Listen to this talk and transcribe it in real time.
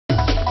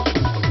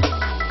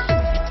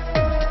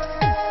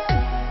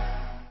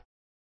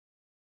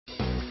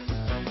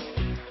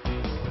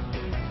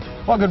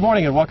Well, good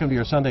morning and welcome to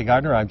your Sunday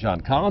Gardener. I'm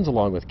John Collins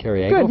along with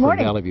Carrie Angle from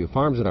Valley View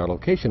Farms, and our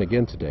location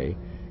again today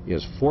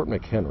is Fort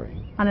McHenry.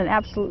 On an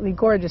absolutely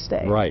gorgeous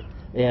day. Right.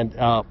 And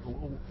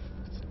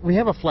we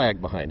have a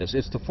flag behind us.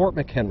 It's the Fort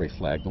McHenry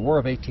flag, the War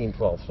of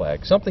 1812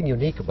 flag. Something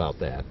unique about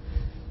that,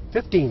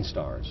 15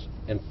 stars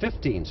and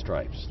 15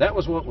 stripes. That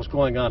was what was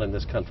going on in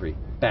this country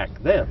back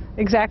then.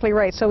 Exactly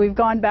right. So we've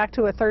gone back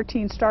to a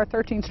 13-star,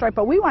 13-stripe,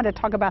 but we want to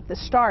talk about the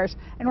stars,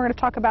 and we're going to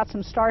talk about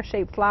some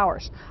star-shaped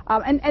flowers.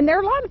 And there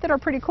are a lot that are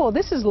pretty cool.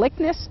 This is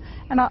Lychnis,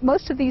 and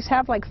most of these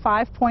have like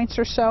 5 points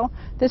or so.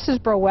 This is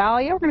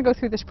Browalia. We're going to go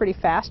through this pretty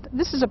fast.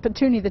 This is a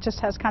petunia that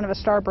just has kind of a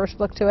starburst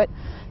look to it.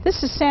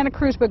 This is Santa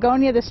Cruz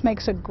begonia. This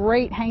makes a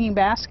great hanging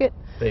basket.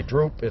 They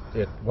droop.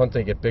 Once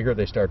they get bigger,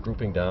 they start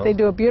drooping down. They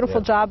do a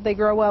beautiful job. They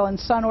grow well in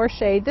sun or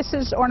shade. This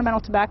is ornamental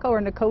tobacco,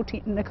 or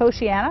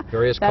Nicotiana.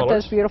 Various colors. That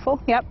does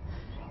beautiful. Yep.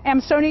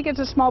 Amsonia gets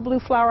a small blue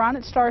flower on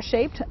it,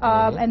 star-shaped,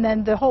 and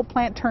then the whole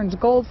plant turns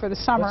gold for the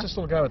summer. What's this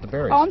little guy with the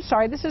berries? Oh, I'm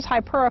sorry. This is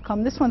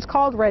Hypericum. This one's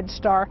called Red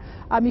Star.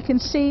 You can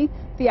see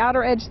the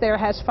outer edge there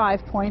has 5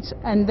 points,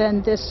 and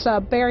then this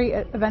berry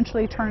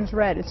eventually turns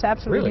red. It's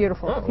absolutely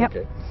beautiful. Oh, yep.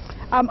 Okay.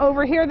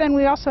 Over here then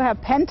we also have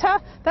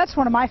Penta. That's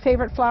one of my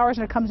favorite flowers,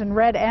 and it comes in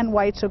red and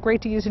white, so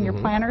great to use in your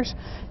planters.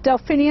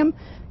 Delphinium,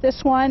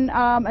 this one,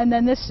 and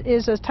then this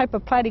is a type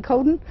of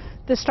platycodon.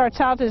 This starts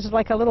out as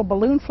like a little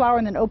balloon flower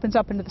and then opens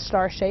up into the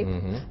star shape.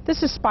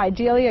 This is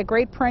Spigelia, a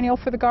great perennial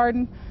for the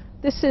garden.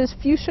 This is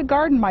Fuchsia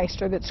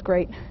Gardenmeister, that's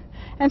great.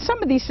 And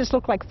some of these just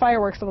look like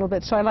fireworks a little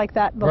bit, so I like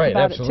that look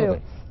about it too.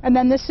 And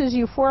then this is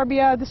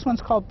Euphorbia. This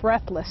one's called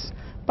Breathless.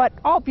 But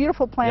all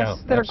beautiful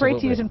plants that are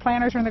great to use in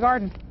planters or in the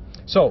garden.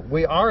 So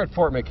we are at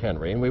Fort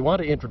McHenry, and we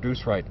want to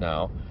introduce right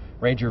now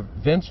Ranger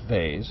Vince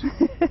Vase.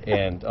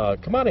 And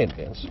come on in,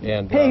 Vince.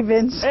 And, hey,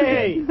 Vince.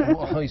 Hey.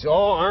 He's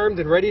all armed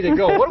and ready to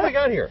go. What do we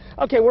got here?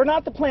 Okay, we're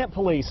not the plant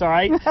police, all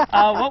right?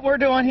 What we're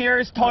doing here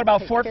is talking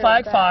about Fort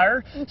Flag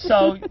Fire.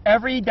 So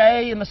every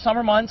day in the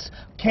summer months,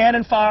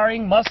 cannon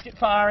firing, musket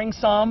firing,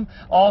 some.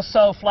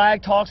 Also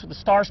flag talks with the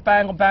Star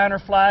Spangled Banner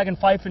flag and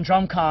fife and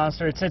drum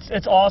concerts.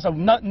 It's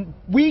awesome.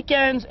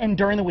 Weekends and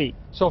during the week.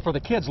 So for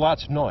the kids,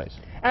 lots of noise.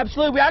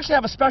 Absolutely. We actually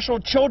have a special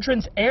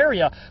children's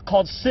area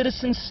called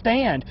Citizen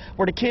Stand,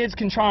 where the kids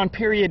can try on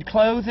period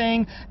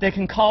clothing, they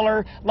can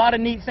color, a lot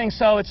of neat things,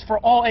 so it's for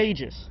all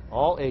ages.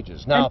 All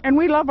ages. Now, and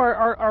we love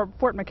our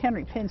Fort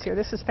McHenry pins here.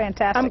 This is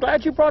fantastic. I'm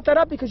glad you brought that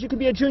up because you can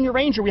be a junior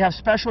ranger. We have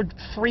special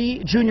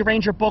free junior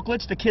ranger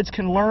booklets. The kids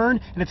can learn,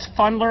 and it's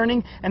fun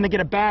learning, and they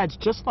get a badge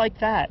just like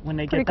that when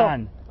they get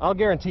done. I'll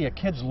guarantee you,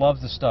 kids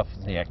love the stuff,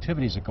 the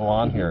activities that go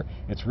on here.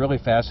 It's really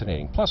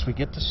fascinating. Plus, we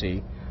get to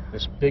see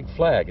this big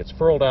flag. It's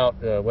furled out,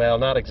 well,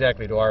 not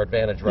exactly to our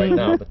advantage right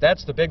now, but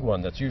that's the big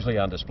one that's usually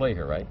on display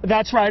here, right?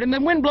 That's right, and the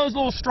wind blows a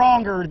little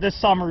stronger this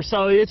summer,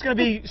 so it's going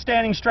to be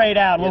standing straight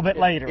out a little bit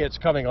later. It's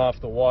coming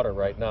off the water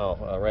right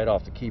now, right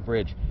off the Key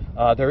Bridge.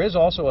 There is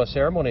also a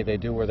ceremony they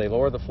do where they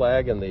lower the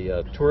flag, and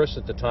the tourists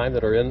at the time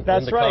that are in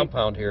the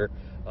compound here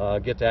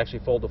get to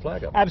actually fold the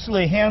flag up.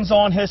 Absolutely.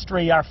 Hands-on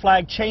history. Our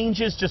flag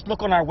changes. Just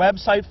look on our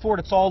website for it.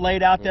 It's all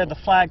laid out there. The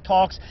flag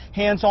talks.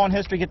 Hands-on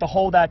history. Get to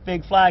hold that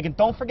big flag. And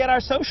don't forget our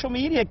social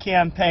media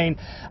campaign,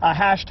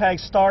 hashtag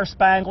Star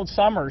Spangled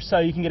Summer. So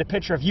you can get a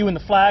picture of you and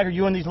the flag or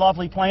you and these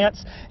lovely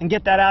plants and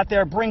get that out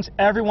there. It brings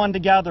everyone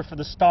together for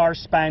the Star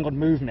Spangled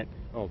movement.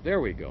 Oh,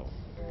 there we go.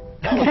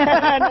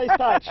 Nice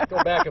touch.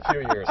 Go back a few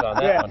years on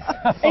that one.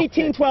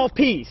 1812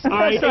 piece. All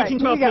right,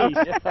 1812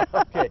 piece.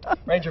 Okay.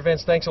 Ranger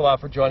Vince, thanks a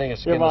lot for joining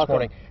us again this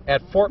morning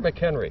at Fort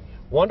McHenry.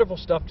 Wonderful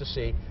stuff to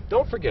see.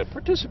 Don't forget,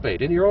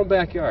 participate in your own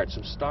backyard.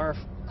 Some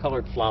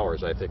star-colored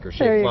flowers, I think, or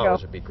shaped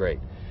flowers would be great.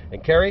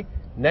 And Carrie,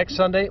 next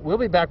Sunday, we'll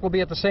be back. We'll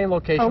be at the same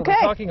location. We'll be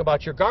talking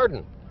about your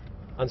garden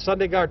on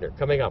Sunday Gardener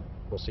coming up.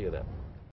 We'll see you then.